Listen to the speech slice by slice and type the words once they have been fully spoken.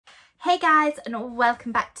Hey guys, and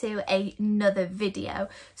welcome back to another video.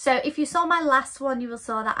 So if you saw my last one, you will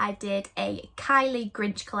saw that I did a Kylie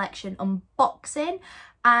Grinch Collection unboxing,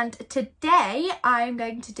 and today I'm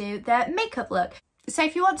going to do the makeup look. So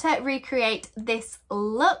if you want to recreate this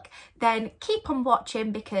look, then keep on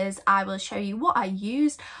watching because I will show you what I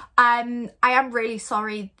used. I am really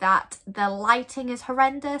sorry that the lighting is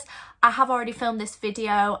horrendous. I have already filmed this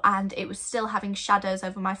video and it was still having shadows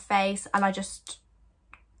over my face and I just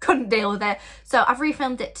couldn't deal with it, so I've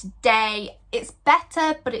refilmed it today. It's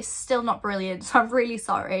better, but it's still not brilliant, so I'm really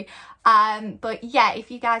sorry. But yeah, if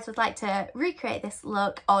you guys would like to recreate this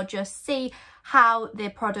look or just see how the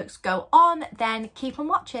products go on, then keep on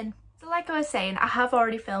watching. So like I was saying, I have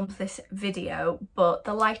already filmed this video, but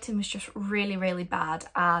the lighting was just really bad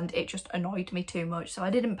and it just annoyed me too much, so I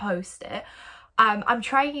didn't post it. I'm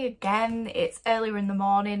trying again. It's earlier in the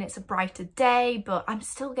morning, it's a brighter day, but I'm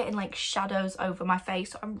still getting like shadows over my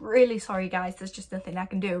face, so I'm really sorry guys, there's just nothing I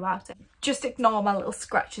can do about it. Just ignore my little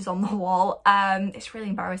scratches on the wall. It's really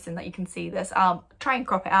embarrassing that you can see this. I'll try and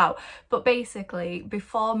crop it out, but basically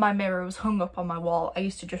before my mirror was hung up on my wall, I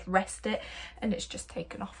used to just rest it and it's just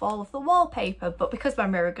taken off all of the wallpaper, but because my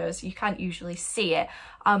mirror goes, you can't usually see it.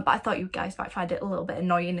 But I thought you guys might find it a little bit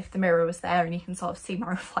annoying if the mirror was there and you can sort of see my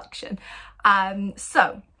reflection.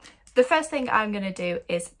 So the first thing I'm going to do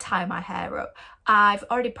is tie my hair up. I've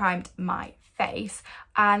already primed my face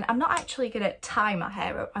and I'm not actually going to tie my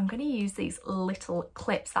hair up. I'm going to use these little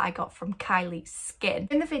clips that I got from Kylie Skin.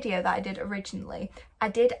 In the video that I did originally, I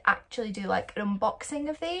did actually do like an unboxing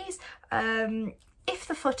of these. If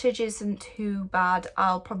the footage isn't too bad,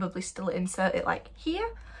 I'll probably still insert it like here,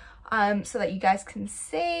 so that you guys can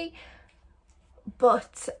see.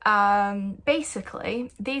 But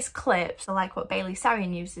basically these clips are like what Bailey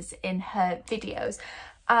Sarian uses in her videos,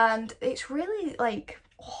 and it's really like,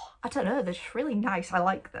 I don't know, they're just really nice. I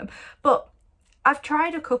like them, but I've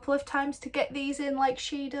tried a couple of times to get these in like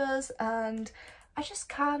she does and I just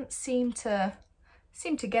can't seem to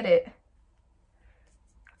get it.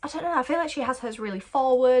 I don't know, I feel like she has hers really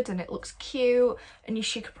forward and it looks cute and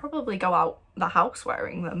she could probably go out the house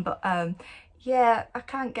wearing them, but yeah, I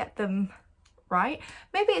can't get them right.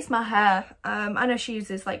 Maybe it's my hair. I know she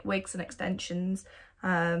uses like wigs and extensions,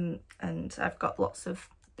 and I've got lots of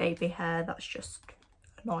baby hair that's just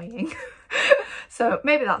annoying. So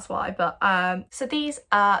maybe that's why, but so these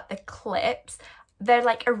are the clips. They're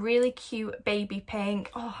like a really cute baby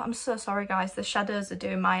pink. Oh, I'm so sorry guys, the shadows are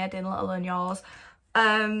doing my head in a little than yours.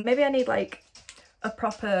 Maybe I need like a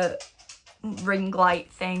proper ring light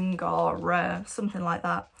thing or something like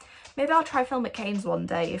that. Maybe I'll try film at Kane's one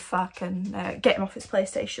day if I can get him off his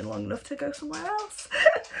PlayStation long enough to go somewhere else.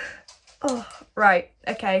 Oh, right.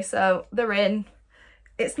 Okay, so they're in.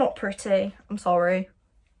 It's not pretty. I'm sorry.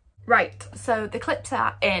 Right, so the clips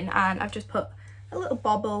are in and I've just put a little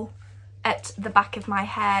bobble at the back of my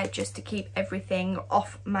hair just to keep everything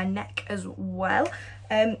off my neck as well.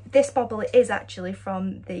 This bobble is actually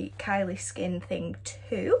from the Kylie Skin thing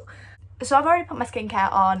too. So I've already put my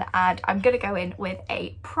skincare on and I'm going to go in with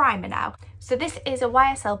a primer now. So this is a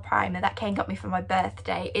YSL primer that Kane got me for my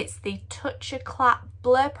birthday. It's the Touch a Clap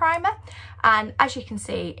Blur Primer, and as you can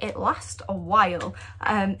see it lasts a while,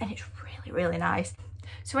 and it's really nice.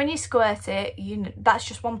 So when you squirt it, that's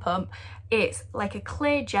just one pump. It's like a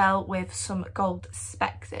clear gel with some gold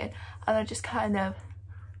specks in, and I just kind of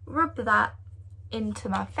rub that into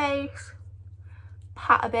my face.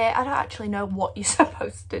 Pat a bit. I don't actually know what you're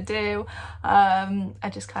supposed to do. I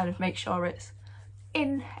just kind of make sure it's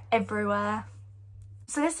in everywhere.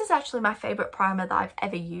 So this is actually my favourite primer that I've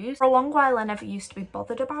ever used. For a long while I never used to be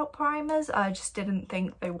bothered about primers. I just didn't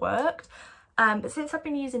think they worked. But since I've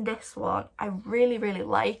been using this one, I really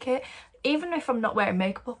like it. Even if I'm not wearing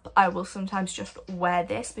makeup, I will sometimes just wear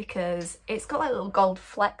this because it's got like little gold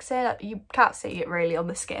flecks in it. You can't see it really on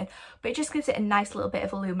the skin, but it just gives it a nice little bit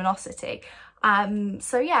of a luminosity.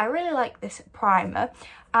 So yeah, I really like this primer,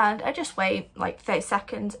 and I just wait like 30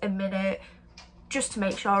 seconds, a minute, just to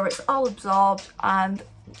make sure it's all absorbed and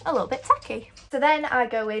a little bit tacky. So then I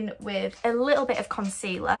go in with a little bit of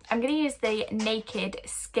concealer. I'm going to use the Naked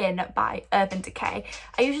Skin by Urban Decay.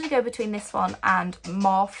 I usually go between this one and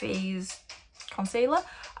Morphe's concealer,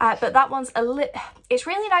 but that one's it's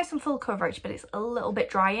really nice and full coverage, but it's a little bit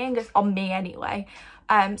drying on me anyway.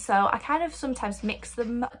 So I kind of sometimes mix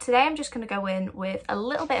them. Today I'm just going to go in with a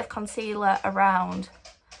little bit of concealer around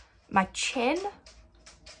my chin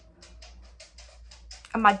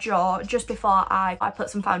and my jaw just before I put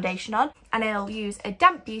some foundation on, and I'll use a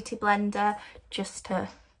damp beauty blender just to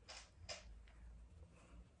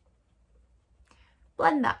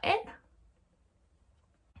blend that in.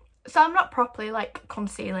 So I'm not properly like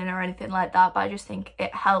concealing or anything like that, but I just think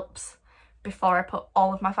it helps before I put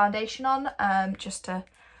all of my foundation on, just to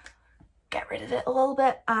get rid of it a little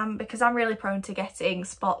bit, because I'm really prone to getting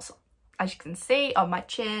spots, as you can see, on my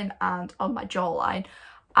chin and on my jawline.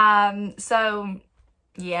 So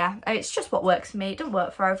yeah, it's just what works for me. It doesn't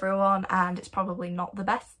work for everyone, and it's probably not the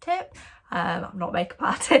best tip. I'm not a makeup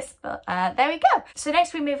artist, but there we go. So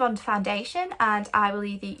next we move on to foundation, and I will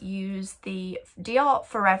either use the Dior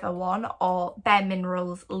Forever one or Bare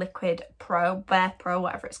Minerals Liquid Pro, Bare Pro,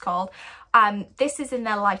 whatever it's called. This is in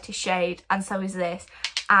their lighter shade, and so is this,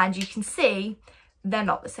 and you can see they're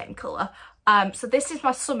not the same colour. So this is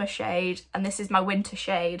my summer shade and this is my winter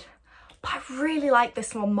shade, but I really like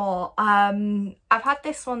this one more. I've had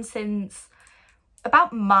this one since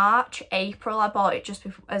about March, April. I bought it just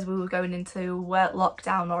before, as we were going into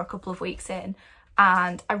lockdown or a couple of weeks in,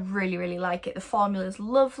 and I really like it. The formula is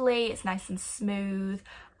lovely, it's nice and smooth.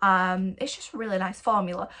 It's just a really nice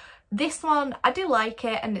formula. This one, I do like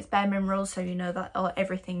it, and it's Bare Minerals, so you know that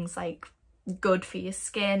everything's like good for your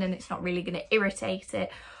skin and it's not really going to irritate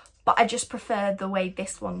it. But I just prefer the way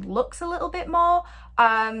this one looks a little bit more.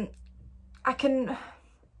 You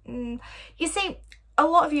see, a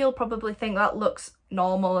lot of you will probably think that looks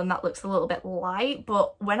normal and that looks a little bit light,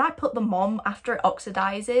 but when I put them on after it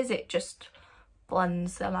oxidizes, it just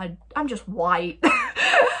blends and I'm just white.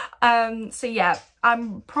 So yeah,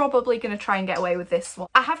 I'm probably going to try and get away with this one.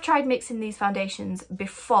 I have tried mixing these foundations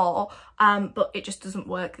before, but it just doesn't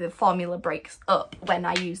work. The formula breaks up when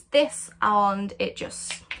I use this, and it's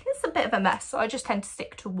a bit of a mess. So I just tend to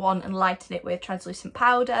stick to one and lighten it with translucent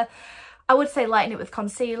powder. I would say lighten it with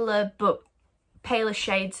concealer, but paler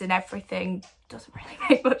shades and everything doesn't really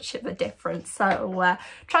make much of a difference. So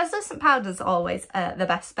translucent powder is always the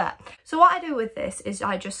best bet. So what I do with this is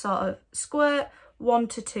I just sort of squirt 1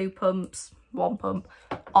 to 2 pumps, 1 pump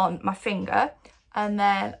on my finger, and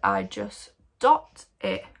then I just dot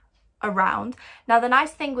it around. Now the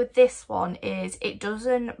nice thing with this one is it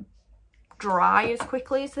doesn't dry as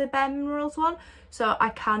quickly as the Bare Minerals one, so I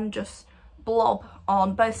can just blob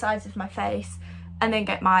on both sides of my face and then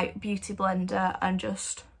get my beauty blender and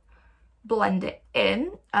just blend it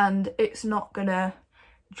in, and it's not gonna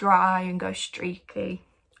dry and go streaky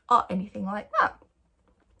or anything like that.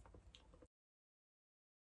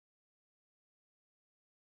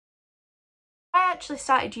 I actually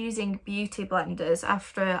started using beauty blenders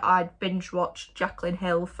after I'd binge watched Jaclyn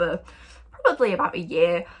Hill for probably about a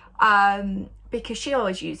year, because she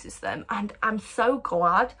always uses them, and I'm so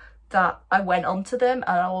glad that I went onto them,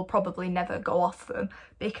 and I will probably never go off them,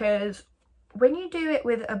 because when you do it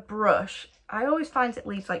with a brush, I always find it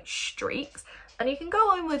leaves like streaks, and you can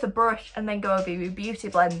go in with a brush and then go over your beauty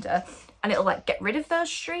blender and it'll like get rid of those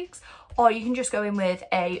streaks, or you can just go in with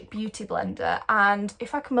a beauty blender. And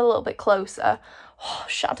if I come a little bit closer, oh,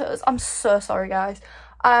 shadows, I'm so sorry guys,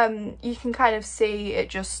 you can kind of see it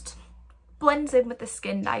just blends in with the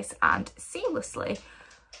skin nice and seamlessly.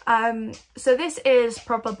 So this is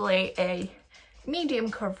probably a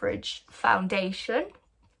medium coverage foundation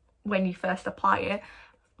when you first apply it,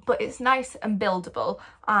 but it's nice and buildable,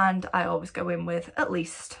 and I always go in with at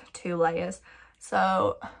least 2 layers.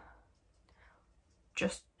 So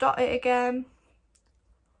just dot it again.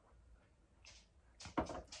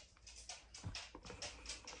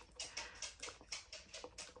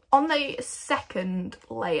 On the second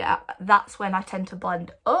layer, that's when I tend to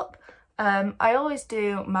blend up. I always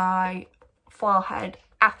do my forehead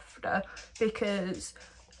after, because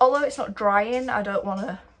although it's not drying, I don't want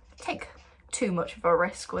to take too much of a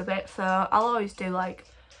risk with it, so I'll always do like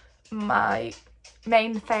my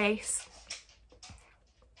main face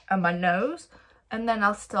and my nose, and then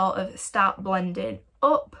I'll sort of start blending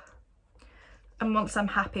up, and once I'm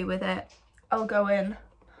happy with it, I'll go in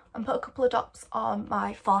and put a couple of dots on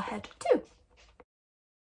my forehead too.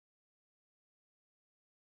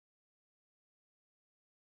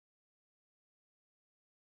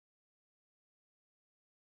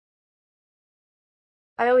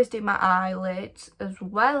 I always do my eyelids as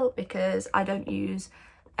well, because I don't use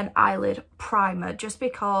an eyelid primer, just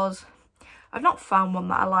because I've not found one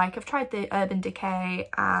that I like. I've tried the Urban Decay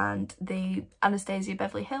and the Anastasia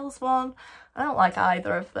Beverly Hills one. I don't like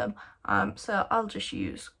either of them, so I'll just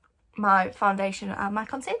use my foundation and my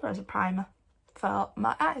concealer as a primer for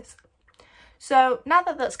my eyes. So now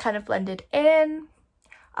that that's kind of blended in,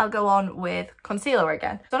 I'll go on with concealer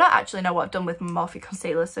again. So I don't actually know what I've done with my Morphe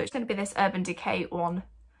concealer, so it's going to be this Urban Decay one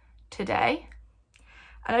today.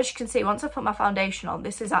 And as you can see, once I put my foundation on,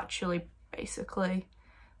 this is actually basically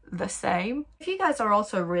the same. If you guys are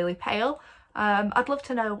also really pale, I'd love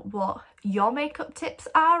to know what your makeup tips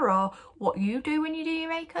are or what you do when you do your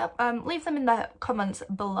makeup. Leave them in the comments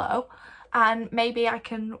below, and maybe I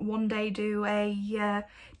can one day do a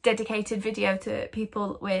dedicated video to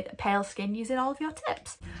people with pale skin using all of your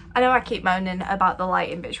tips. I know I keep moaning about the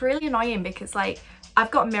lighting, but it's really annoying because like I've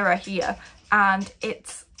got a mirror here and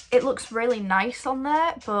it looks really nice on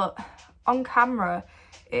there, but on camera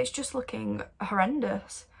it's just looking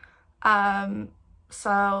horrendous.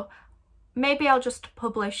 So maybe I'll just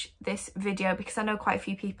publish this video because I know quite a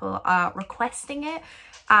few people are requesting it,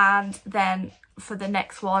 and then for the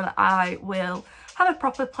next one I will have a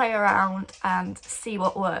proper play around and see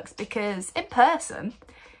what works, because in person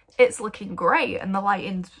it's looking great and the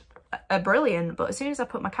lighting's brilliant, but as soon as I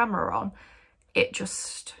put my camera on it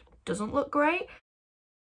just doesn't look great.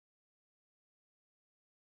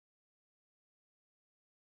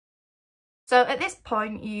 So at this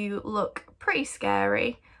point you look pretty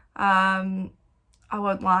scary. I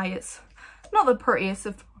won't lie, it's not the prettiest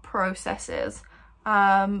of processes,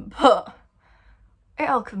 but it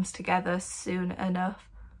all comes together soon enough.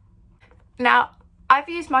 Now, I've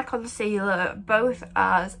used my concealer both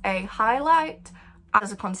as a highlight and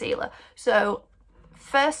as a concealer. So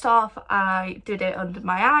first off, I did it under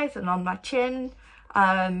my eyes and on my chin.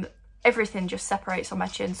 Everything just separates on my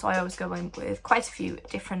chin, so I always go in with quite a few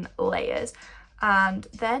different layers. And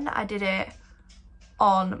then I did it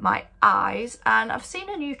on my eyes, and I've seen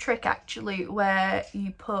a new trick actually where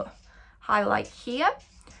you put highlight here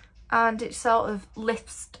and it sort of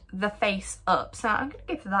lifts the face up. So I'm gonna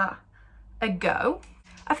give that a go.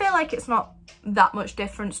 I feel like it's not that much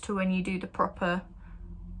difference to when you do the proper,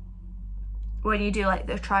 when you do like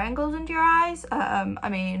the triangles under your eyes. I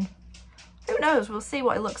mean, who knows, we'll see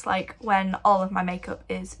what it looks like when all of my makeup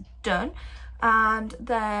is done. And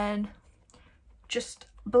then just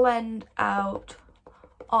blend out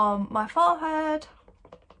on my forehead.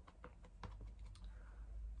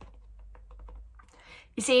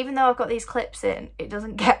 You see, even though I've got these clips in, it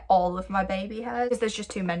doesn't get all of my baby hairs because there's just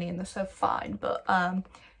too many and they're so fine, but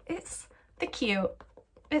they're cute.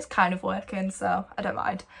 It's kind of working, so I don't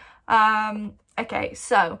mind. Okay,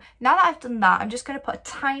 so now that I've done that, I'm just going to put a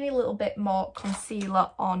tiny little bit more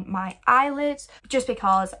concealer on my eyelids just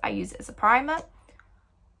because I use it as a primer.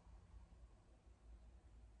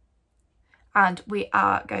 And we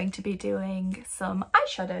are going to be doing some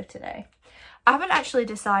eyeshadow today. I haven't actually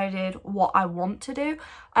decided what I want to do.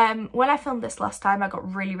 When I filmed this last time, I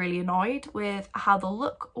got really annoyed with how the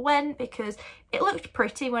look went because it looked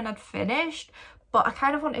pretty when I'd finished, but I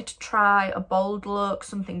kind of wanted to try a bold look,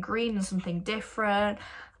 something green and something different,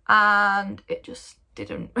 and it just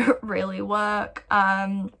didn't really work.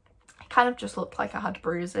 It kind of just looked like I had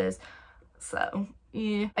bruises, so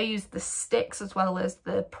yeah. I used the sticks as well as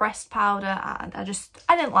the pressed powder, and I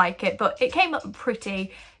didn't like it, but it came up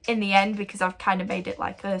pretty in the end because I've kind of made it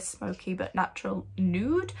like a smoky but natural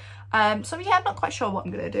nude. So yeah, I'm not quite sure what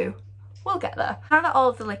I'm gonna do. We'll get there. Now that all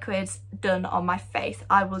of the liquid's done on my face,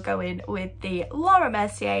 I will go in with the Laura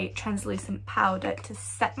Mercier translucent powder to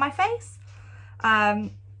set my face.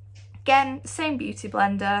 Again, same beauty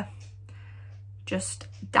blender, just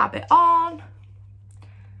dab it on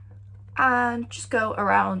and just go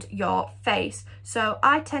around your face. So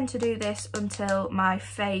I tend to do this until my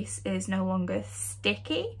face is no longer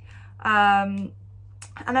sticky, and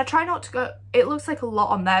I try not to go, it looks like a lot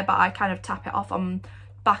on there, but I kind of tap it off on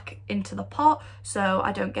back into the pot so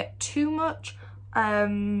I don't get too much,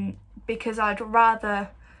 because I'd rather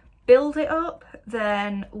build it up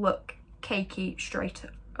than look cakey straight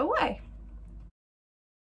away.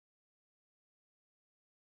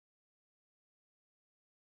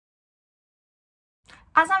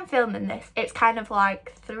 As I'm filming this, it's kind of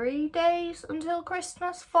like 3 days until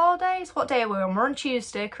Christmas, 4 days. What day are we on? We're on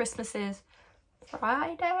Tuesday. Christmas is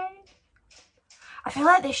Friday. I feel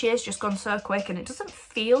like this year's just gone so quick and it doesn't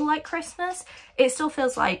feel like Christmas. It still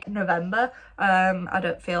feels like November. I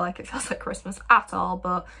don't feel like it feels like Christmas at all,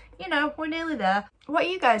 but you know, we're nearly there. What are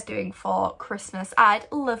you guys doing for Christmas?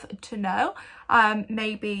 I'd love to know.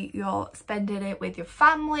 Maybe you're spending it with your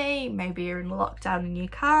family, maybe you're in lockdown and you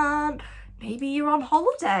can't, maybe you're on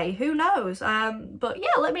holiday, who knows? But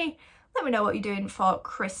yeah, let me know what you're doing for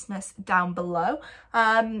Christmas down below.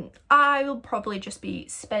 I will probably just be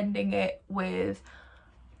spending it with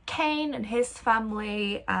Kane and his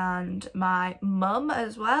family and my mum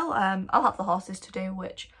as well. I'll have the horses to do,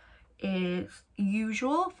 which is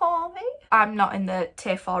usual for me. I'm not in the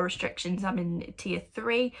tier 4 restrictions, I'm in tier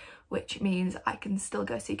 3, which means I can still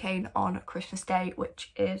go see Kane on Christmas Day,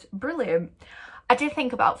 which is brilliant. I did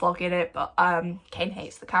think about vlogging it, but Kane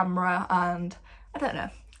hates the camera and I don't know.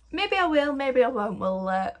 maybe I will, maybe I won't,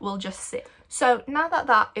 we'll just see. So now that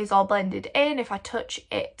that is all blended in, if I touch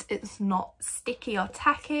it, it's not sticky or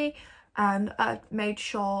tacky, and I've made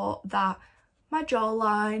sure that my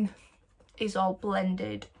jawline is all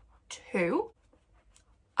blended too.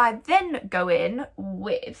 I then go in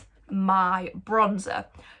with my bronzer.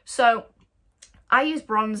 So I use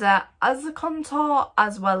bronzer as a contour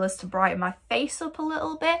as well as to brighten my face up a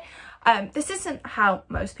little bit. This isn't how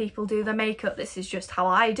most people do their makeup, this is just how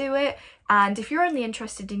I do it. And if you're only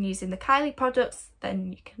interested in using the Kylie products,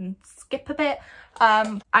 then you can skip a bit.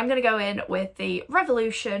 I'm going to go in with the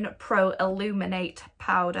Revolution Pro Illuminate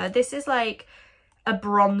powder. This is like a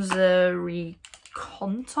bronzery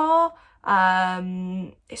contour.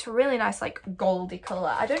 It's a really nice like goldy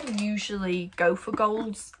colour. I don't usually go for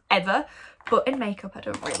golds ever, but in makeup I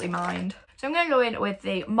don't really mind. So I'm going to go in with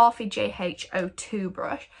the Morphe JH02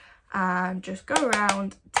 brush and just go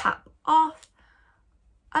around, tap off,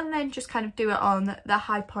 and then just kind of do it on the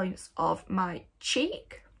high points of my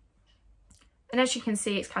cheek. And as you can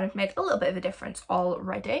see, it's kind of made a little bit of a difference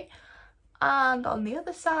already. And on the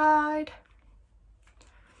other side,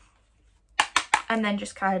 and then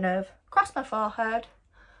just kind of across my forehead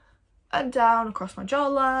and down across my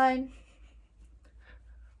jawline.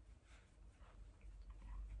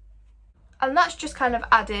 And that's just kind of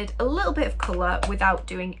added a little bit of colour without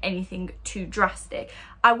doing anything too drastic.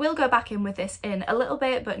 I will go back in with this in a little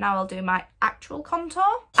bit, but now I'll do my actual contour.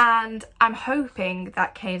 And I'm hoping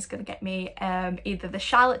that Kane's going to get me either the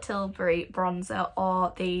Charlotte Tilbury bronzer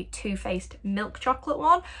or the Too Faced Milk Chocolate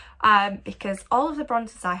one, because all of the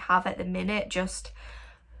bronzers I have at the minute just,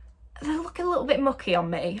 they look a little bit mucky on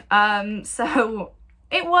me. So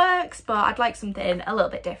it works, but I'd like something a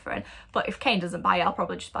little bit different. But if Kane doesn't buy it, I'll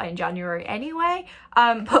probably just buy in January anyway.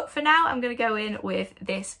 But for now, I'm going to go in with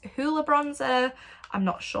this Hoola bronzer. I'm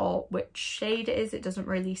not sure which shade it is. It doesn't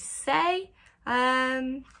really say.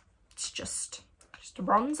 It's just a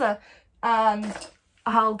bronzer. And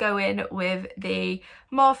I'll go in with the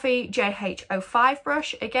Morphe JH05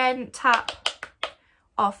 brush. Again, tap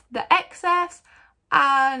off the excess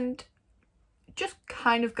and just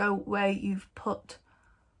kind of go where you've put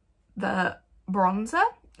the bronzer.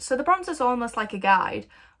 So the bronzer is almost like a guide,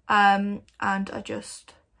 and I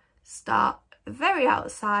just start very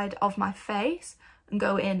outside of my face and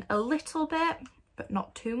go in a little bit but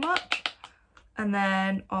not too much, and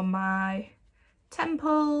then on my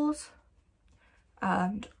temples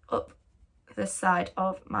and up the side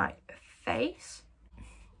of my face.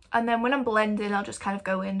 And then when I'm blending, I'll just kind of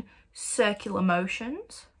go in circular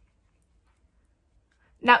motions.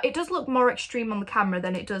 Now, it does look more extreme on the camera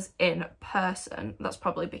than it does in person. That's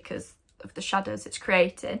probably because of the shadows it's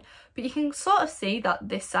creating. But you can sort of see that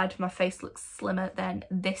this side of my face looks slimmer than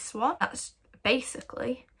this one. That's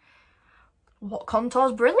basically what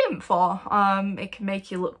contour's brilliant for. It can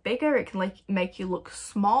make you look bigger, it can make you look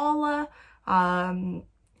smaller, can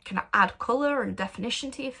add colour and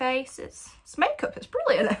definition to your face. It's makeup, it's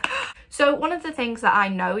brilliant. So one of the things that I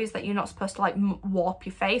know is that you're not supposed to like warp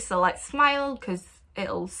your face or like smile, because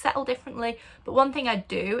it'll settle differently. But one thing I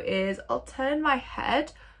do is I'll turn my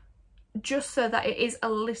head just so that it is a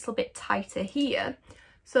little bit tighter here,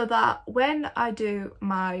 so that when I do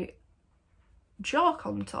my jaw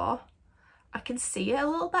contour I can see it a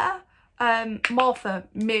little better, more for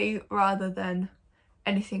me rather than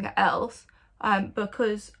anything else,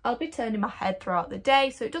 because I'll be turning my head throughout the day,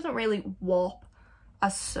 so it doesn't really warp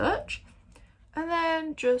as such. And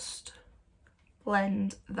then just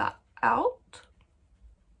blend that out.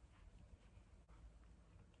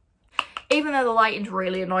 Even though the lighting's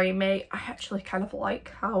really annoying me, I actually kind of like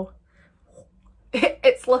how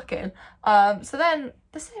it's looking. So then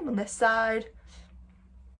the same on this side.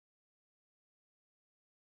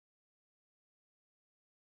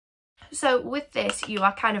 So with this, you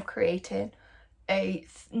are kind of creating a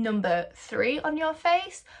number 3 on your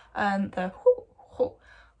face.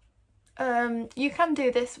 You can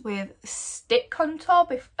do this with stick contour,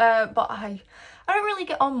 but I don't really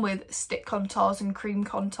get on with stick contours and cream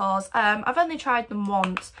contours. I've only tried them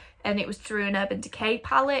once, and it was through an Urban Decay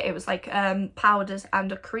palette. It was like powders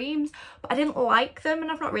and creams, but I didn't like them,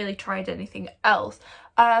 and I've not really tried anything else.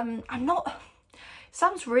 I'm not, it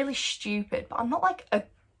sounds really stupid, but I'm not like a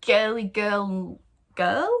girly girl.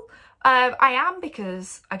 I am,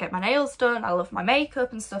 because I get my nails done, I love my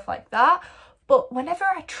makeup and stuff like that. But whenever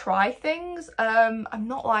I try things, I'm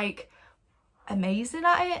not like amazing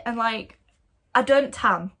at it, and like I don't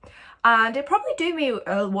tan, and it'd probably do me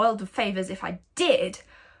a world of favours if I did,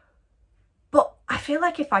 but I feel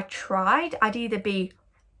like if I tried, I'd either be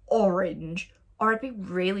orange or I'd be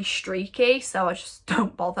really streaky, so I just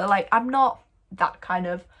don't bother. Like, I'm not that kind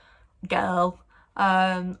of girl.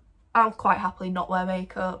 I'll quite happily not wear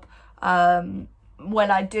makeup.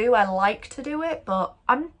 When I do, I like to do it, but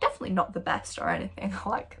I'm definitely not the best or anything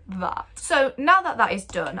like that. So now that that is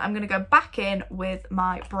done, I'm going to go back in with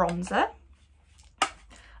my bronzer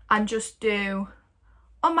and just do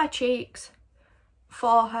on my cheeks,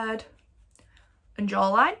 forehead and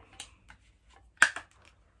jawline.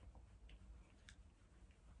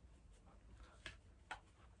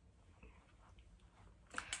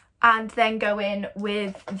 And then go in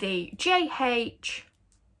with the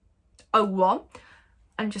JH01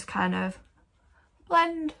 and just kind of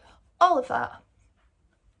blend all of that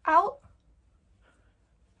out.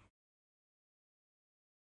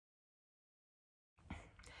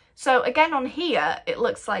 So again, on here, it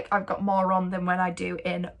looks like I've got more on than when I do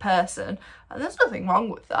in person. And there's nothing wrong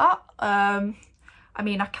with that. I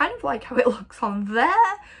mean, I kind of like how it looks on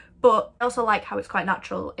there, but I also like how it's quite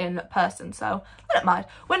natural in person, so I don't mind.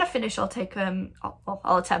 When I finish, I'll take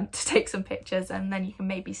I'll attempt to take some pictures, and then you can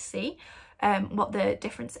maybe see what the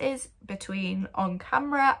difference is between on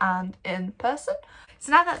camera and in person.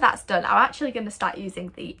 So now that that's done, I'm actually going to start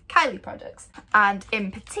using the Kylie products, and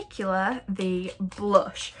in particular the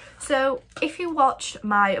blush. So if you watched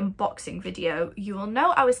my unboxing video, you will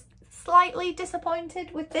know I was slightly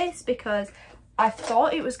disappointed with this because I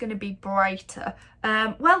thought it was going to be brighter.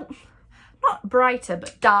 Well, not brighter,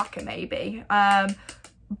 but darker maybe.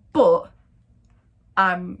 But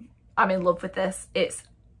I'm in love with this. It's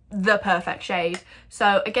the perfect shade.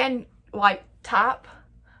 So again, white tap,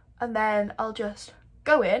 and then I'll just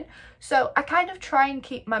go in. So I kind of try and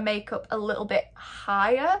keep my makeup a little bit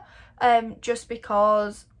higher, just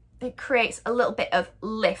because it creates a little bit of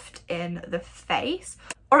lift in the face.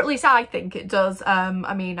 Or at least I think it does.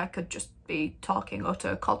 I mean, I could just be talking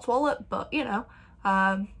utter codswallop, but you know,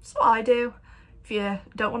 that's what I do. If you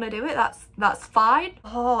don't want to do it, that's fine.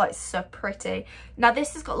 Oh, it's so pretty. Now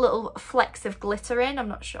this has got little flecks of glitter in. I'm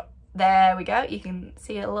not sure. There we go. You can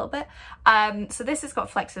see it a little bit. So this has got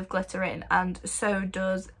flecks of glitter in, and so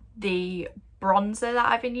does the bronzer that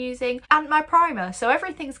I've been using and my primer. So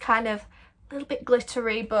everything's kind of a little bit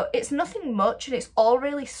glittery, but it's nothing much, and it's all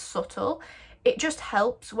really subtle. It just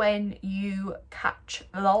helps when you catch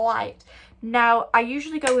the light. Now, I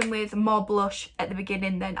usually go in with more blush at the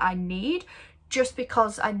beginning than I need, just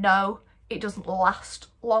because I know it doesn't last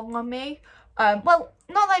long on me. Well,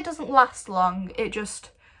 not that it doesn't last long,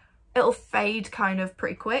 it'll fade kind of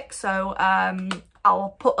pretty quick. So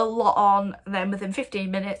I'll put a lot on, then within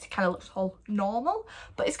 15 minutes it kind of looks all normal.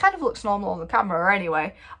 But it kind of looks normal on the camera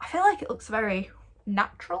anyway. I feel like it looks very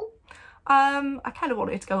natural. I kind of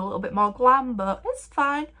wanted it to go a little bit more glam, but it's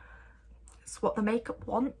fine. It's what the makeup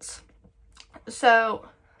wants. So,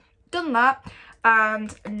 done that,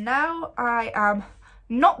 and now I am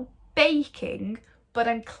not baking, but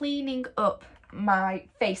I'm cleaning up my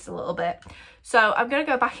face a little bit. So I'm going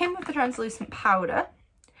to go back in with the translucent powder,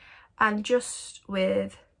 and just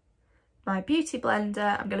with my beauty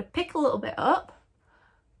blender, I'm going to pick a little bit up,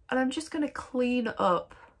 and I'm just going to clean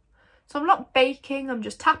up. So I'm not baking, I'm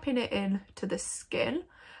just tapping it in to the skin.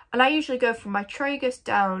 And I usually go from my tragus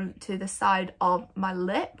down to the side of my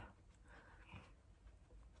lip.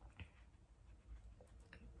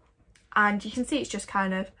 And you can see it's just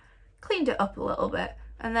kind of cleaned it up a little bit.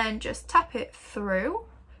 And then just tap it through,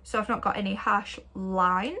 so I've not got any harsh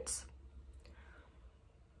lines.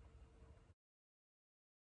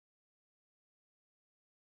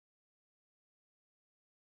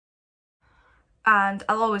 And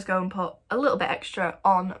I'll always go and put a little bit extra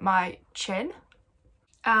on my chin.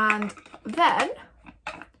 And then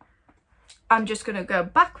I'm just going to go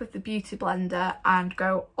back with the beauty blender and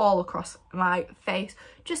go all across my face,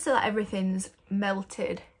 just so that everything's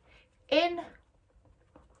melted in.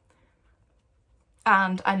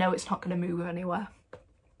 And I know it's not going to move anywhere.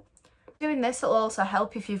 Doing this will also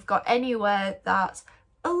help if you've got anywhere that's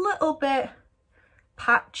a little bit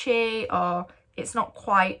patchy or it's not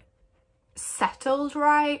quite settled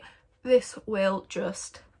right. This will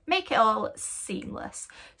just make it all seamless.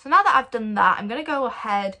 So now that I've done that, I'm going to go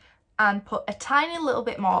ahead and put a tiny little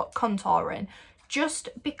bit more contour in, just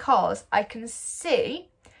because I can see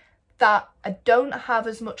that I don't have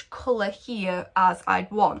as much colour here as I'd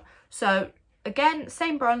want. So again,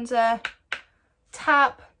 same bronzer,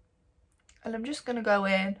 tap, and I'm just going to go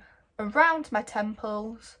in around my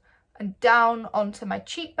temples and down onto my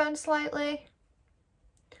cheekbone slightly.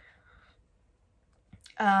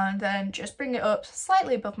 And then just bring it up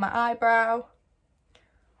slightly above my eyebrow.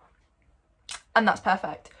 And that's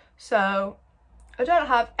perfect. So I don't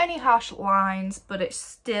have any harsh lines, but it's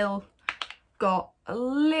still got a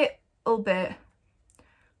little bit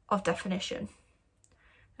of definition.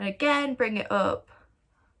 And again, bring it up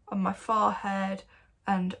on my forehead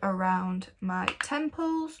and around my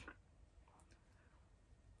temples.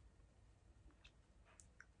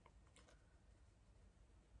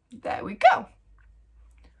 There we go.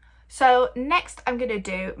 So next I'm going to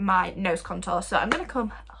do my nose contour. So I'm going to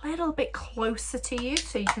come a little bit closer to you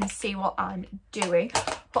so you can see what I'm doing,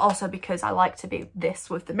 but also because I like to be this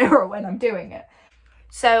with the mirror when I'm doing it.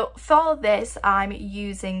 So for this, I'm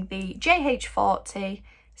using the JH40,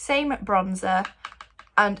 same bronzer,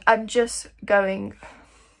 and I'm just going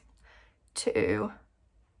to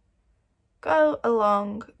go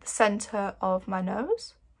along the centre of my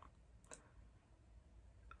nose,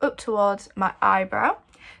 up towards my eyebrow.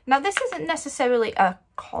 Now this isn't necessarily a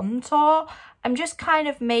contour, I'm just kind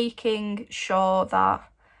of making sure that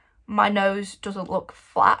my nose doesn't look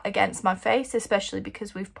flat against my face, especially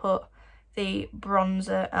because we've put the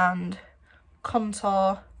bronzer and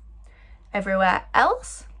contour everywhere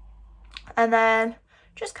else. And then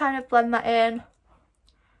just kind of blend that in.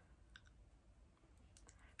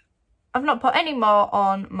 I've not put any more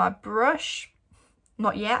on my brush,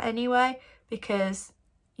 not yet anyway, because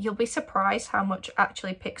you'll be surprised how much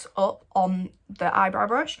actually picks up on the eyebrow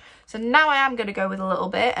brush. So now I am going to go with a little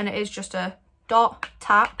bit, and it is just a dot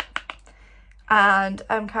tap, and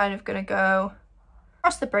I'm kind of going to go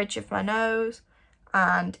across the bridge of my nose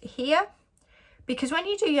and here, because when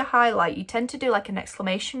you do your highlight you tend to do like an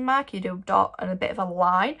exclamation mark, you do a dot and a bit of a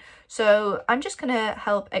line. So I'm just going to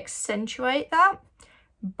help accentuate that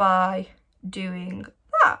by doing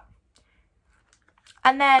that.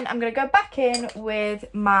 And then I'm going to go back in with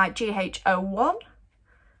my GH01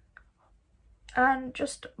 and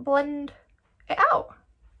just blend it out.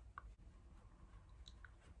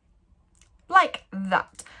 Like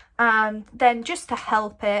that. And then just to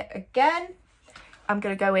help it again, I'm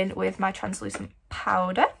going to go in with my translucent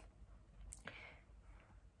powder.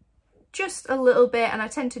 Just a little bit, and I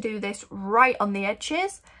tend to do this right on the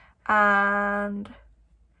edges, and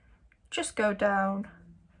just go down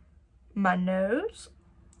my nose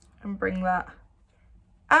and bring that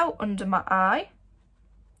out under my eye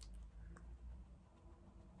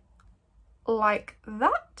like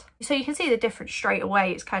that. So you can see the difference straight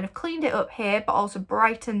away. It's kind of cleaned it up here but also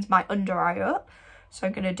brightened my under eye up. So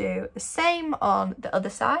I'm going to do the same on the other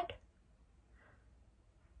side.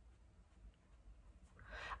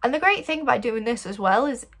 And the great thing about doing this as well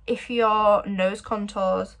is if your nose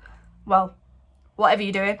contours, well, whatever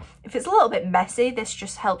you're doing, if it's a little bit messy, this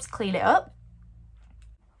just helps clean it up.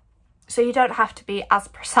 So you don't have to be as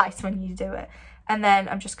precise when you do it. And then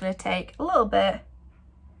I'm just going to take a little bit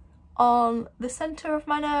on the centre of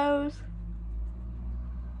my nose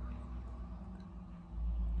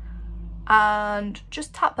and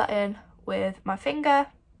just tap that in with my finger.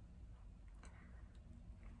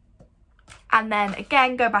 And then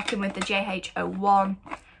again, go back in with the JH01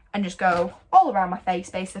 and just go all around my face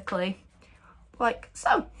basically, like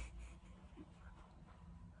so.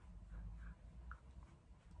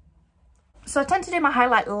 So I tend to do my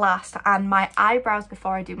highlight last and my eyebrows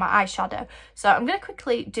before I do my eyeshadow. So I'm going to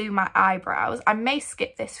quickly do my eyebrows. I may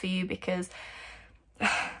skip this for you because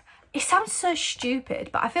it sounds so stupid,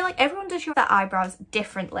 but I feel like everyone does their eyebrows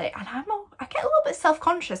differently, and I get a little bit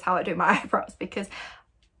self-conscious how I do my eyebrows because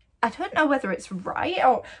I don't know whether it's right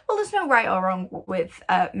or, well, there's no right or wrong with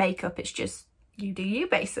makeup. It's just you do you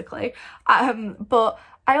basically. But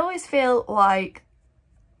I always feel like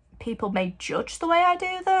people may judge the way I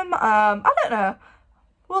do them. I don't know,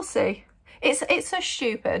 we'll see. It's so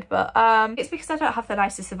stupid, but it's because I don't have the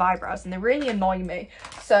nicest of eyebrows and they really annoy me.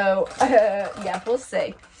 So yeah, we'll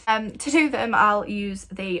see. To do them, I'll use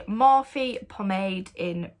the Morphe pomade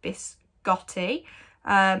in Biscotti.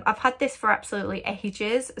 I've had this for absolutely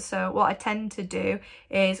ages, so what I tend to do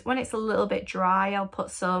is when it's a little bit dry, I'll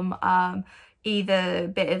put some either a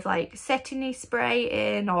bit of like setting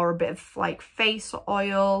spray in or a bit of like face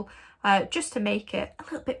oil, just to make it a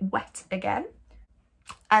little bit wet again.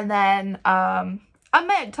 And then I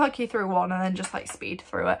might talk you through one and then just like speed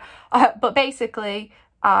through it, but basically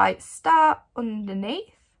I start underneath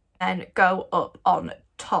and go up on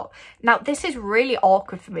top. Now this is really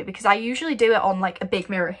awkward for me because I usually do it on like a big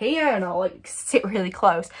mirror here and I'll like sit really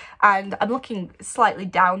close, and I'm looking slightly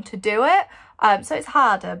down to do it, so it's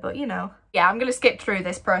harder, but you know. Yeah, I'm gonna skip through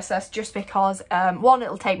this process just because one,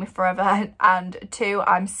 it'll take me forever, and two,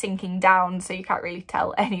 I'm sinking down so you can't really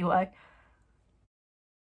tell anyway.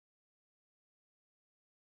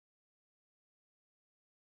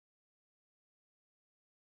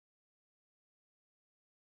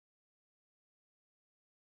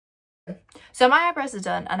 So my eyebrows are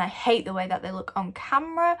done and I hate the way that they look on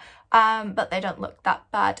camera, but they don't look that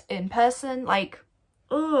bad in person. Like,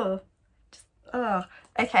 ugh. Ugh.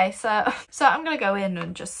 Okay, so I'm gonna go in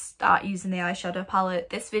and just start using the eyeshadow palette.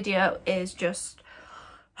 This video is just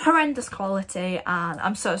horrendous quality and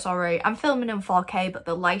I'm so sorry. I'm filming in 4K but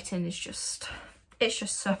the lighting is just, it's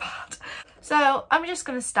just so bad. So I'm just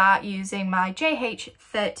gonna start using my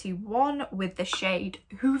JH31 with the shade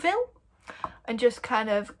Whoville and just kind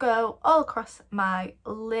of go all across my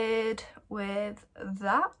lid with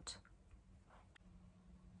that.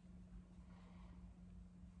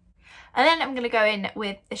 And then I'm going to go in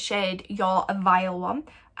with the shade Your Vile One.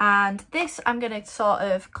 And this I'm going to sort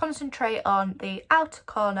of concentrate on the outer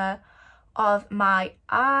corner of my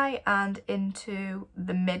eye and into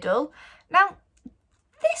the middle. Now,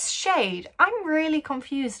 this shade I'm really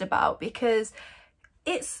confused about because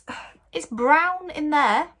it's brown in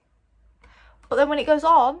there. But then when it goes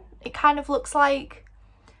on, it kind of looks like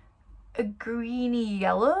a greeny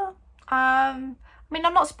yellow. I mean,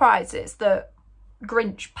 I'm not surprised it's the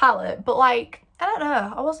Grinch palette, but like, I don't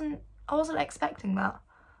know, I wasn't expecting that.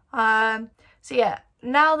 So yeah,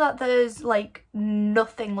 now that there's like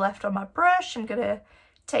nothing left on my brush, I'm gonna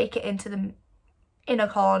take it into the inner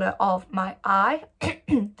corner of my eye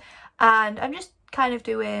and I'm just kind of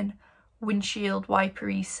doing windshield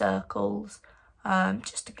wipery circles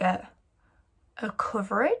just to get a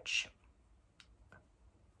coverage.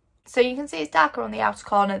 So you can see it's darker on the outer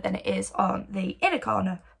corner than it is on the inner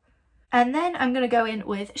corner. And then I'm going to go in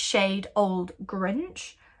with shade Old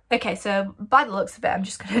Grinch. Okay, so by the looks of it, I'm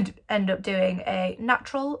just going to end up doing a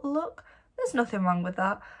natural look. There's nothing wrong with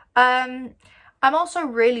that. I'm also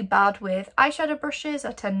really bad with eyeshadow brushes.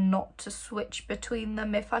 I tend not to switch between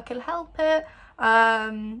them if I can help it.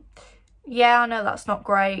 Yeah, I know that's not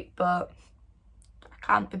great, but I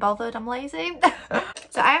can't be bothered, I'm lazy.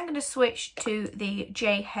 So I am going to switch to the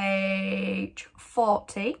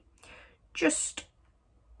JH40, just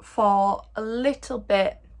for a little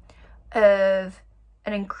bit of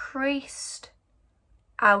an increased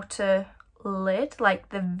outer lid, like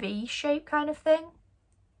the V shape kind of thing.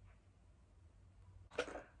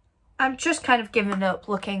 I'm just kind of giving up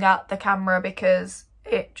looking at the camera because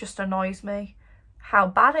it just annoys me how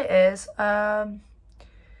bad it is.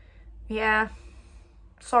 Yeah,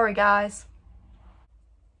 sorry guys.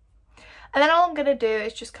 And then all I'm going to do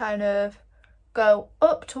is just kind of go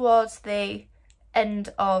up towards the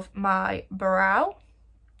end of my brow,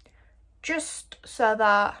 just so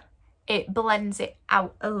that it blends it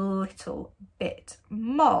out a little bit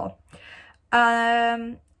more.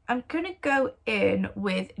 I'm going to go in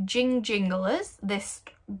with Jing Jinglers, this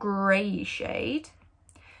grey shade,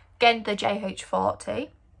 again the JH40,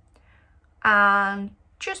 and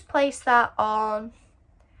just place that on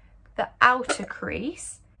the outer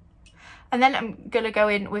crease. And then I'm going to go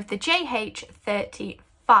in with the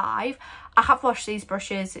JH35. I have washed these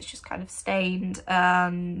brushes, it's just kind of stained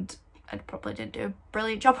and I probably didn't do a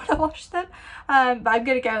brilliant job when I washed them. But I'm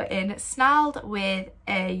going to go in snarled with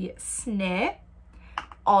a snare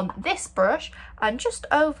on this brush, and just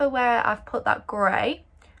over where I've put that grey,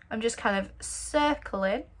 I'm just kind of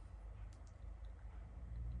circling.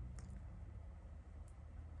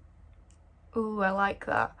 Ooh, I like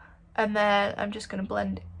that. And then I'm just going to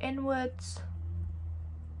blend inwards.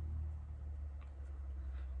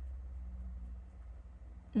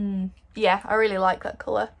 Yeah, I really like that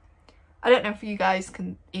colour. I don't know if you guys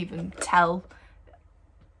can even tell.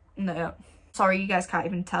 No, sorry, you guys can't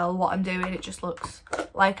even tell what I'm doing. It just looks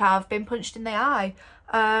like I've been punched in the eye,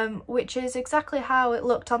 which is exactly how it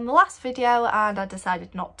looked on the last video, and I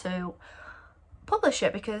decided not to publish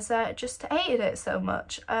it because I just hated it so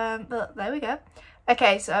much. But there we go.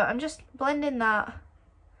 Okay, so I'm just blending that,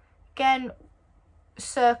 again,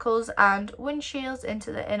 circles and windshields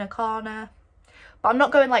into the inner corner. But I'm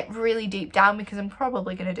not going like really deep down because I'm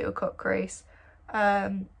probably going to do a cut crease.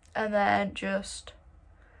 And then just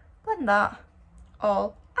blend that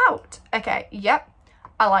all out. Okay, yep,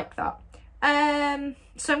 I like that.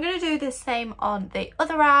 So I'm going to do the same on the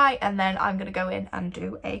other eye, and then I'm going to go in and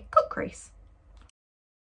do a cut crease.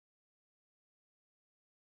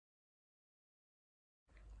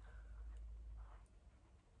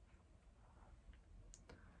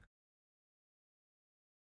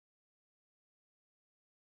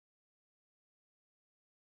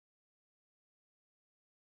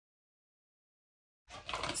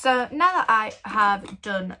 So now that I have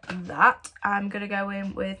done that, I'm going to go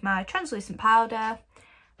in with my translucent powder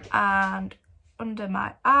and under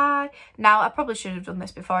my eye. Now, I probably should have done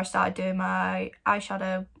this before I started doing my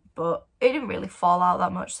eyeshadow, but it didn't really fall out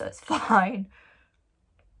that much, so it's fine.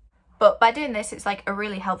 But by doing this, it's like a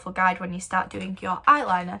really helpful guide when you start doing your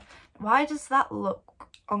eyeliner. Why does that look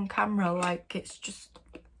on camera like it's just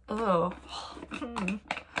Oh.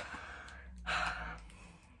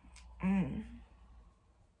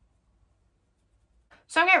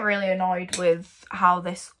 So I get really annoyed with how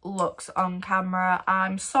this looks on camera.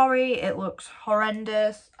 I'm sorry, it looks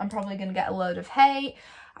horrendous. I'm probably going to get a load of hate.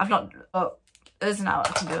 I've not, there's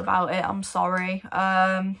nothing I can do about it. I'm sorry.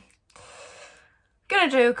 Gonna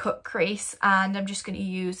do a cut crease, and I'm just going to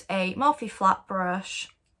use a Morphe flat brush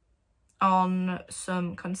on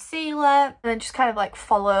some concealer, and then just kind of like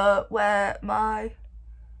follow where my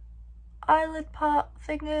eyelid part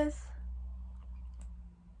thing is.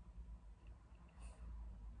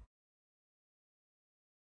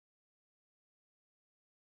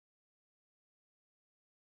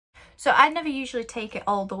 So I never usually take it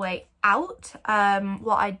all the way out.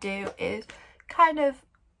 What I do is kind of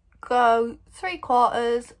go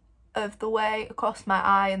 3/4 of the way across my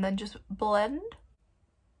eye and then just blend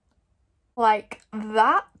like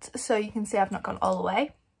that, so you can see I've not gone all the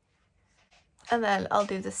way. And then I'll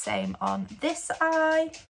do the same on this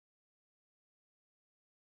eye.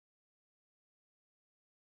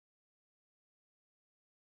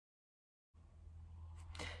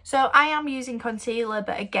 So I am using concealer,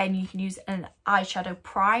 but again, you can use an eyeshadow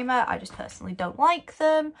primer. I just personally don't like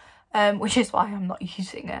them, which is why I'm not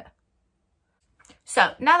using it.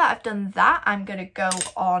 So now that I've done that, I'm going to go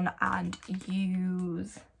on and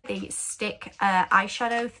use the stick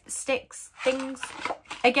eyeshadow sticks things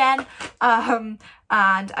again. And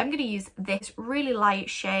I'm going to use this really light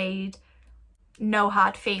shade, No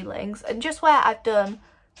Hard Feelings. And just where I've done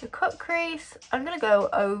the cut crease, I'm going to go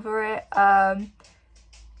over it.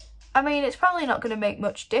 I mean, it's probably not going to make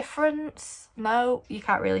much difference. No, you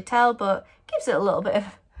can't really tell, but gives it a little bit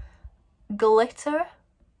of glitter.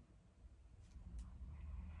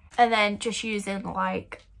 And then just using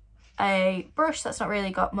like a brush that's not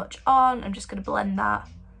really got much on, I'm just going to blend that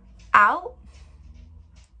out.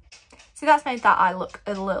 See, that's made that eye look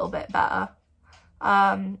a little bit better.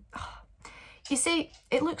 You see,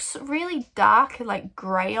 it looks really dark and like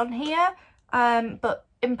grey on here, but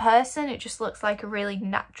in person it just looks like a really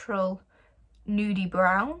natural nudie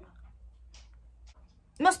brown.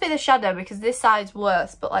 It must be the shadow, because this side's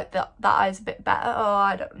worse, but like that eye's a bit better. Oh,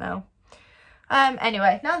 I don't know.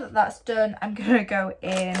 Anyway, now that that's done, I'm gonna go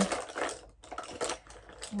in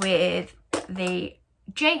with the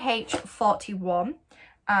JH41,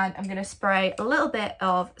 and I'm gonna spray a little bit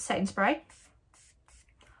of setting spray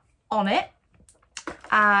on it,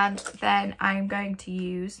 and then I'm going to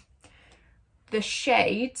use the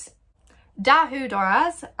shades Dahu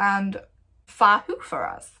Doraz and Fahu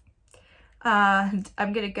Faraz, and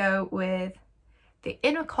I'm gonna go with the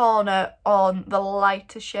inner corner on the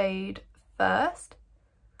lighter shade first.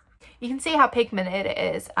 You can see how pigmented it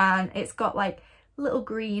is, and it's got like little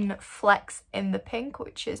green flecks in the pink,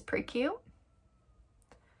 which is pretty cute.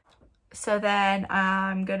 So then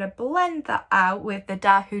I'm gonna blend that out with the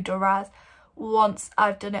Dahu Doraz once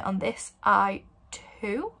I've done it on this eye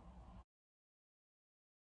too.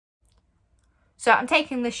 So I'm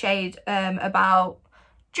taking the shade about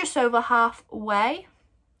just over halfway,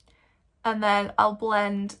 and then I'll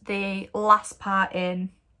blend the last part in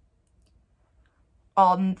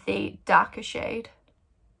on the darker shade,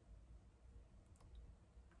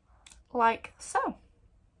 like so.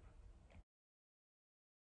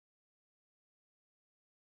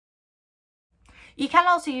 You can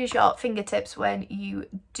also use your fingertips when you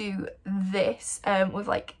do this with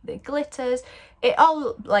like the glitters.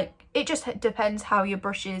 It just depends how your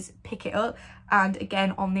brushes pick it up, and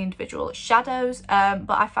again on the individual shadows, but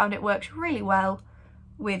I found it works really well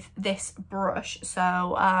with this brush,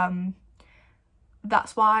 so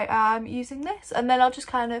that's why I'm using this. And then I'll just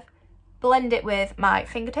kind of blend it with my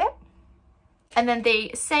fingertip, and then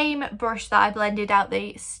the same brush that I blended out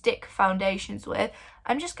the stick foundations with,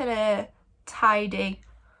 I'm just gonna tidy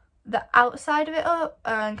the outside of it up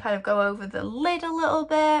and kind of go over the lid a little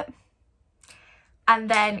bit, and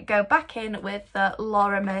then go back in with the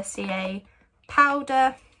Laura Mercier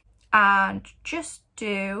powder and just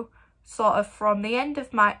do sort of from the end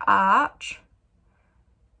of my arch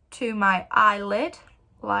to my eyelid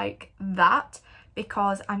like that,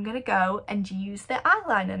 because I'm gonna go and use the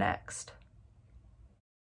eyeliner next.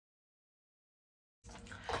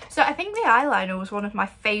 So I think the eyeliner was one of my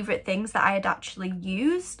favourite things that I had actually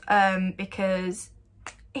used, because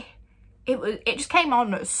it just came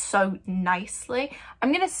on so nicely.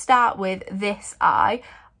 I'm going to start with this eye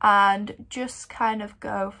and just kind of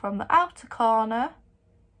go from the outer corner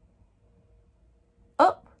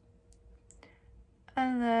up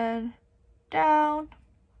and then down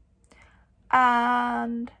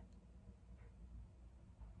and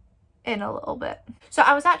in a little bit. So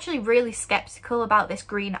I was actually really skeptical about this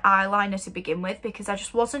green eyeliner to begin with because I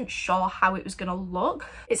just wasn't sure how it was going to look.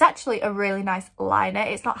 It's actually a really nice liner.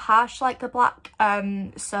 It's not harsh like the black,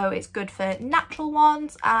 so it's good for natural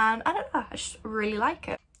ones, and I don't know, I just really like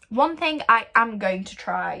it. One thing I am going to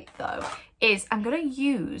try though is I'm going to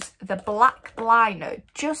use the black liner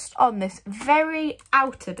just on this very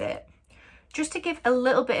outer bit, just to give a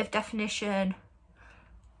little bit of definition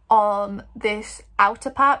on this outer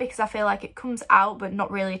part, because I feel like it comes out but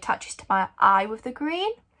not really attaches to my eye with the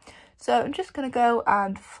green. So I'm just going to go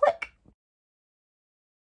and flick.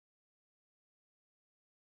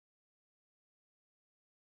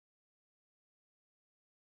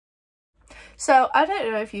 So I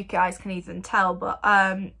don't know if you guys can even tell, but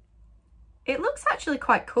it looks actually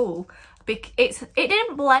quite cool. It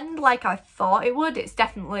didn't blend like I thought it would. It's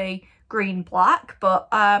definitely green black, but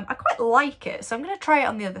I quite like it, so I'm going to try it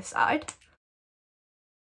on the other side.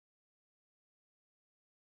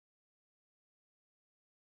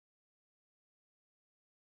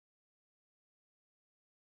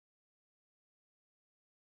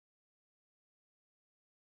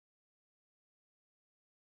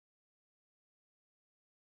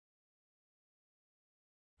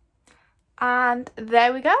 And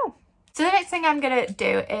there we go. So the next thing I'm going to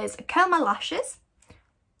do is curl my lashes,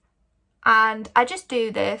 and I just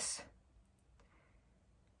do this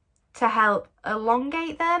to help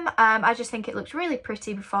elongate them. I just think it looks really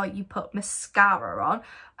pretty before you put mascara on.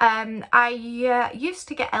 I used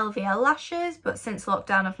to get LVL lashes, but since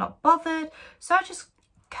lockdown I've not bothered, so I just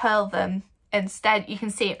curl them instead. You can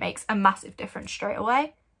see it makes a massive difference straight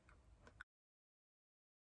away.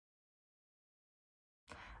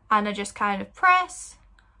 And I just kind of press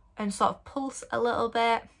and sort of pulse a little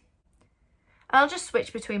bit. And I'll just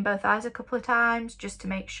switch between both eyes a couple of times just to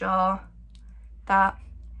make sure that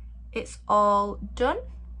it's all done.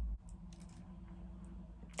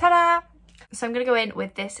 Ta-da! So I'm going to go in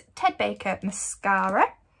with this Ted Baker mascara.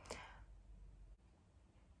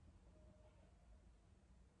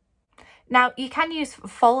 Now, you can use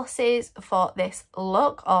falsies for this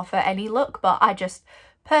look or for any look, but I just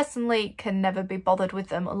personally can never be bothered with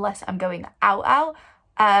them unless I'm going out.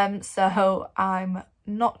 So I'm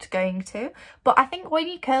not going to. But I think when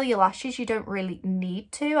you curl your lashes, you don't really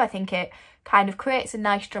need to. I think it kind of creates a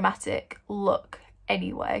nice dramatic look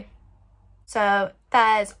anyway. So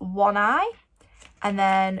there's one eye, and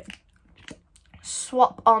then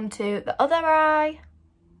swap onto the other eye.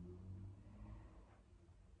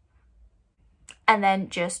 And then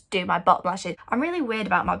just do my bottom lashes. I'm really weird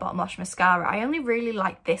about my bottom lash mascara. I only really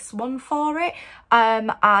like this one for it.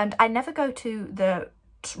 And I never go to the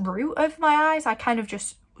root of my eyes. I kind of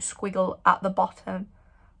just squiggle at the bottom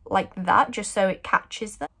like that, just so it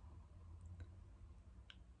catches them.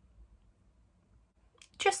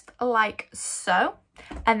 Just like so.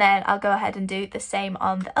 And then I'll go ahead and do the same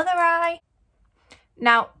on the other eye.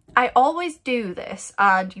 Now, I always do this,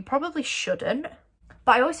 and you probably shouldn't,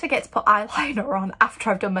 but I always forget to put eyeliner on after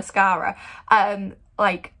I've done mascara,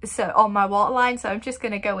 so on my waterline. So I'm just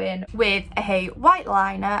going to go in with a white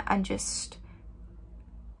liner and just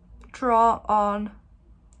draw on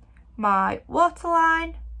my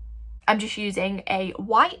waterline. I'm just using a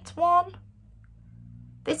white one.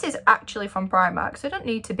 This is actually from Primark, so I don't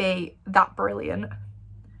need to be that brilliant.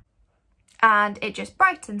 And it just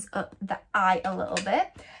brightens up the eye a little bit.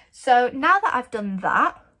 So now that I've done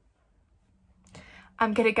that,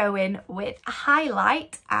 I'm going to go in with a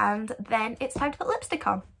highlight, and then it's time to put lipstick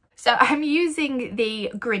on. So I'm using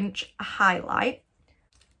the Grinch highlight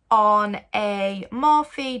on a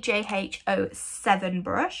Morphe JH07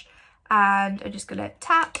 brush, and I'm just going to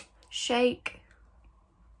tap, shake,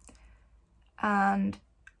 and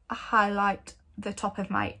highlight the top of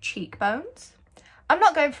my cheekbones. I'm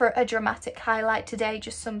not going for a dramatic highlight today,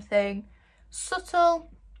 just something subtle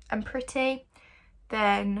and pretty.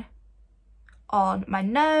 Then on my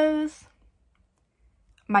nose,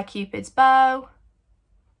 my Cupid's bow,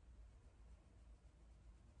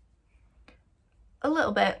 a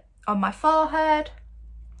little bit on my forehead,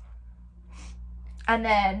 and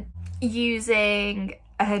then using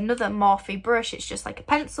another Morphe brush, it's just like a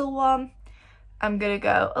pencil one, I'm going to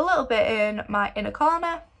go a little bit in my inner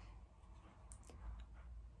corner,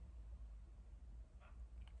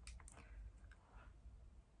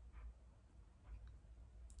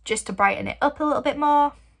 just to brighten it up a little bit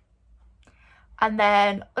more, and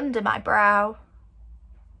then under my brow,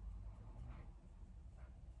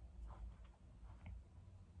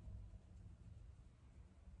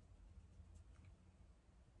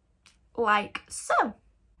 like so.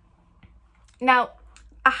 Now,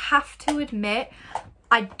 I have to admit,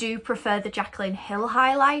 I do prefer the Jaclyn Hill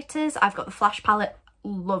highlighters. I've got the Flash palette,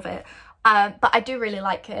 love it. But I do really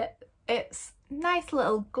like it. It's nice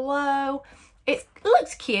little glow. It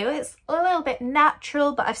looks cute. It's a little bit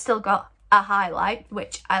natural, but I've still got a highlight,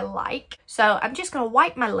 which I like. So I'm just going to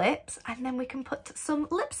wipe my lips and then we can put some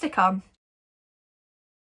lipstick on.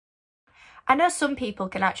 I know some people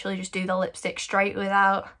can actually just do the lipstick straight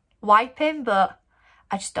without wiping, but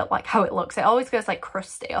I just don't like how it looks. It always goes like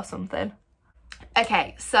crusty or something.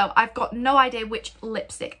 Okay, so I've got no idea which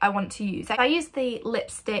lipstick I want to use. I used the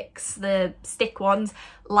lipsticks, the stick ones,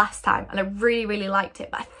 last time and I really liked it,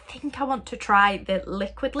 but I think I want to try the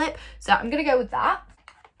liquid lip. So I'm going to go with that.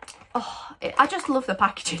 Oh, I just love the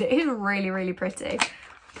packaging. It is really pretty.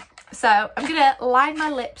 So I'm going to line my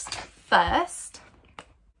lips first.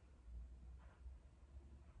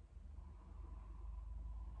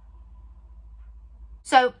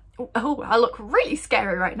 So, oh, I look really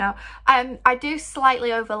scary right now. I do slightly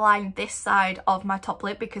overline this side of my top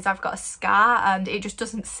lip because I've got a scar and it just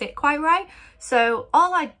doesn't sit quite right. So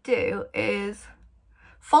all I do is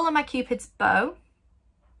follow my Cupid's bow.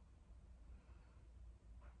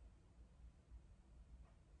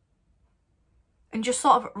 And just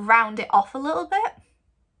sort of round it off a little bit.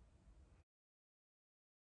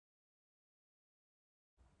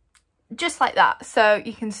 Just like that. So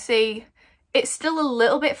you can see it's still a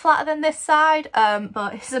little bit flatter than this side,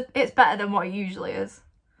 but it's better than what it usually is.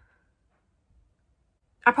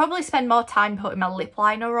 I probably spend more time putting my lip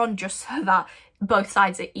liner on just so that both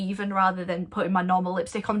sides are even rather than putting my normal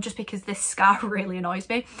lipstick on, just because this scar really annoys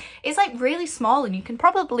me. It's like really small and you can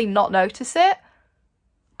probably not notice it,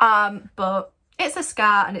 but it's a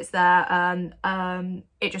scar and it's there, and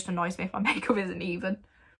it just annoys me if my makeup isn't even.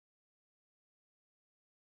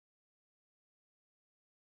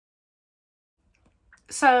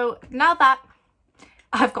 So now that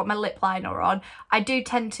I've got my lip liner on, I do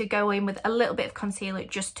tend to go in with a little bit of concealer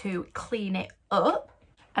just to clean it up.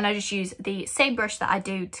 And I just use the same brush that I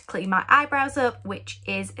do to clean my eyebrows up, which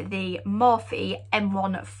is the Morphe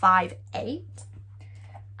M158.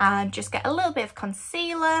 And just get a little bit of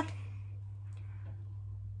concealer.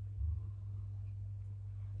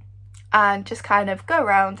 And just kind of go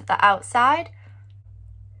around the outside.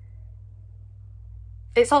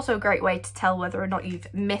 It's also a great way to tell whether or not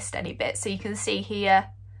you've missed any bits. So you can see here,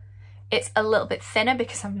 it's a little bit thinner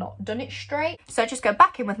because I've not done it straight. So I just go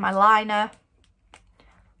back in with my liner.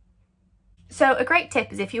 So a great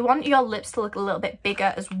tip is if you want your lips to look a little bit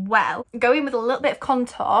bigger as well, go in with a little bit of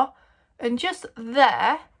contour and just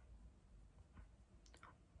there,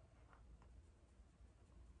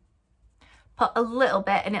 put a little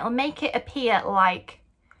bit, and it'll make it appear like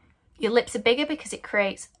your lips are bigger because it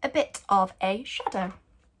creates a bit of a shadow.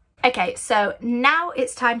 Okay, so now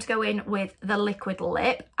it's time to go in with the liquid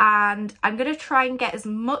lip, and I'm going to try and get as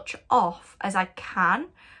much off as I can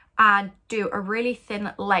and do a really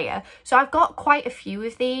thin layer. So I've got quite a few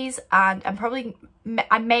of these, and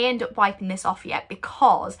I may end up wiping this off yet,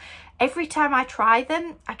 because every time I try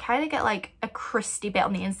them, I kind of get like a crusty bit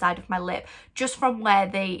on the inside of my lip just from where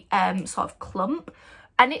they sort of clump.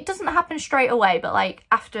 And it doesn't happen straight away, but like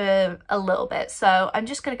after a little bit. So I'm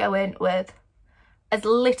just going to go in with as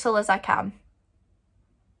little as I can.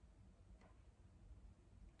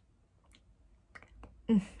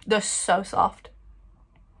 They're so soft.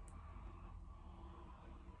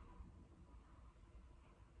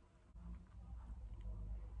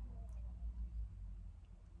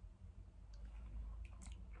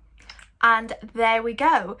 And there we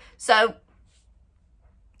go. So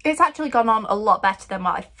it's actually gone on a lot better than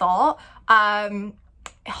what I thought.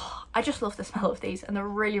 I just love the smell of these, and they're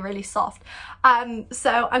really soft.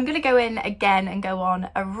 So I'm going to go in again and go on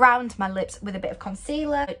around my lips with a bit of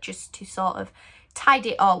concealer just to sort of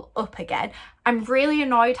tidy it all up again. I'm really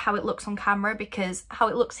annoyed how it looks on camera, because how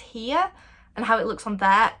it looks here and how it looks on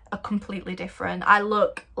there are completely different. I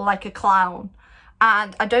look like a clown,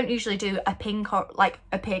 and I don't usually do a pink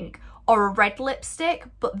or a red lipstick,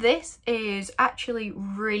 but this is actually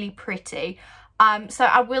really pretty. So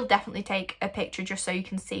I will definitely take a picture just so you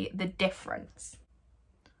can see the difference.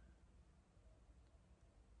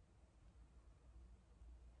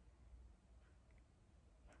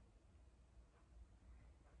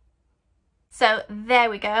 So there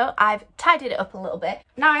we go, I've tidied it up a little bit.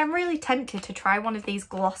 Now I'm really tempted to try one of these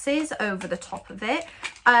glosses over the top of it.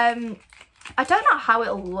 I don't know how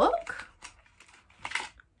it'll look,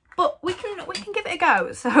 but we can give it a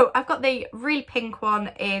go. So I've got the really pink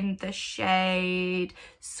one in the shade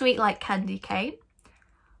Sweet Like Candy Cane.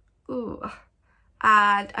 Ooh.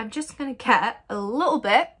 And I'm just going to get a little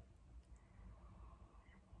bit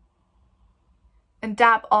and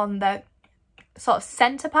dab on the sort of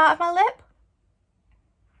centre part of my lip.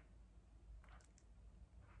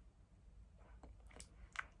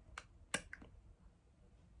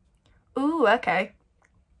 Ooh, okay.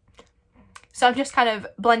 So I'm just kind of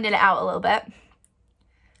blending it out a little bit.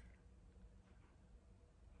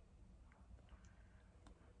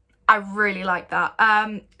 I really like that.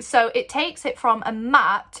 So it takes it from a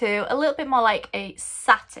matte to a little bit more like a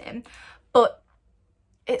satin, but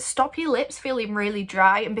it stops your lips feeling really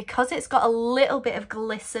dry, and because it's got a little bit of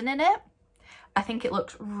glisten in it, I think it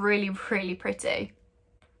looks really, really pretty.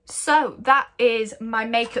 So that is my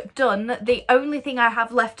makeup done. The only thing I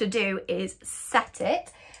have left to do is set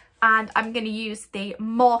it, and I'm going to use the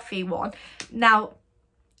Morphe one. Now,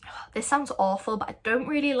 this sounds awful, but I don't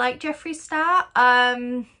really like Jeffree Star.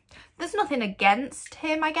 There's nothing against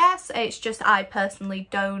him, I guess. It's just I personally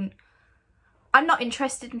don't... I'm not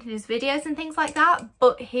interested in his videos and things like that,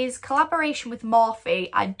 but his collaboration with Morphe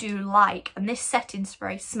I do like, and this setting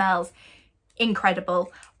spray smells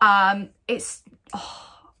incredible. It's... Oh,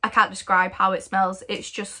 I can't describe how it smells. It's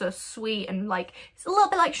just so sweet, and like, it's a little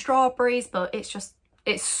bit like strawberries, but it's just,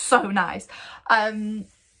 it's so nice.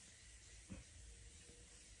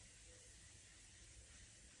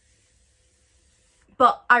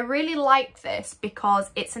 But I really like this because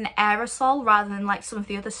it's an aerosol rather than like some of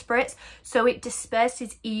the other spritz, so it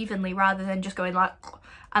disperses evenly rather than just going like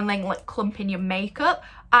and then like clumping your makeup.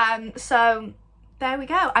 So there we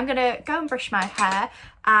go. I'm gonna go and brush my hair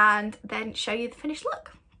and then show you the finished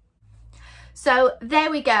look. So there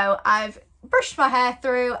we go. I've brushed my hair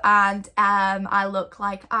through, and I look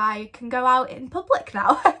like I can go out in public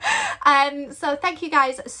now. So thank you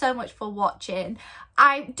guys so much for watching.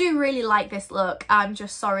 I do really like this look. I'm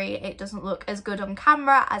just sorry it doesn't look as good on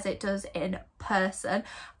camera as it does in person.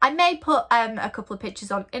 I may put a couple of pictures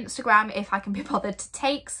on Instagram if I can be bothered to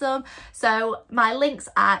take some. So my links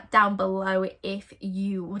are down below if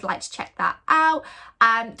you would like to check that out.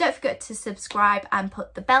 Don't forget to subscribe and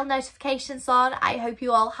put the bell notifications on. I hope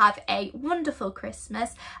you all have a wonderful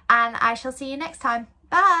Christmas, and I shall see you next time.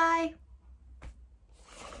 Bye!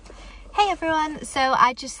 Hey everyone, so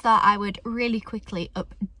I just thought I would really quickly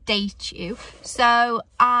update you. So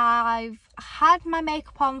I've had my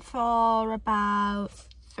makeup on for about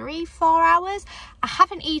 3-4 hours. I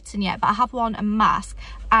haven't eaten yet, but I have worn a mask,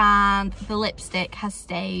 and the lipstick has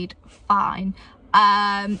stayed fine.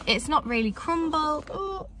 It's not really crumbled.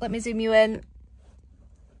 Ooh, let me zoom you in.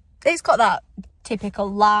 It's got that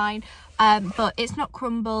typical line, but it's not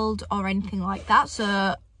crumbled or anything like that,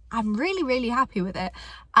 so I'm really happy with it.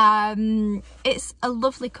 It's a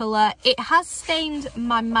lovely colour. It has stained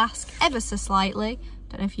my mask ever so slightly.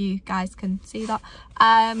 Don't know if you guys can see that.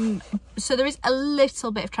 So there is a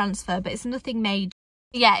little bit of transfer, but it's nothing major.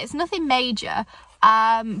 Yeah, it's nothing major,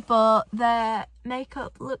 but the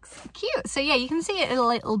makeup looks cute. So yeah, you can see it a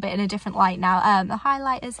little bit in a different light now. The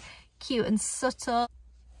highlighter's cute and subtle.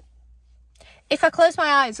 If I close my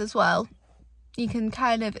eyes as well, you can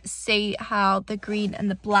kind of see how the green and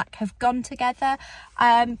the black have gone together.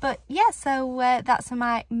 But yeah, so that's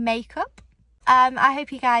my makeup. I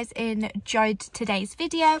hope you guys enjoyed today's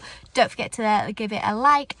video. Don't forget to give it a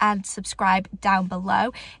like and subscribe down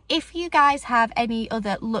below. If you guys have any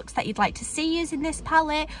other looks that you'd like to see using this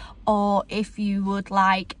palette, or if you would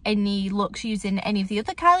like any looks using any of the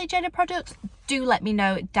other Kylie Jenner products, do let me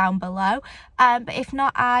know down below. But if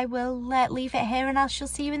not, I will leave it here, and I shall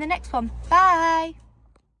see you in the next one. Bye!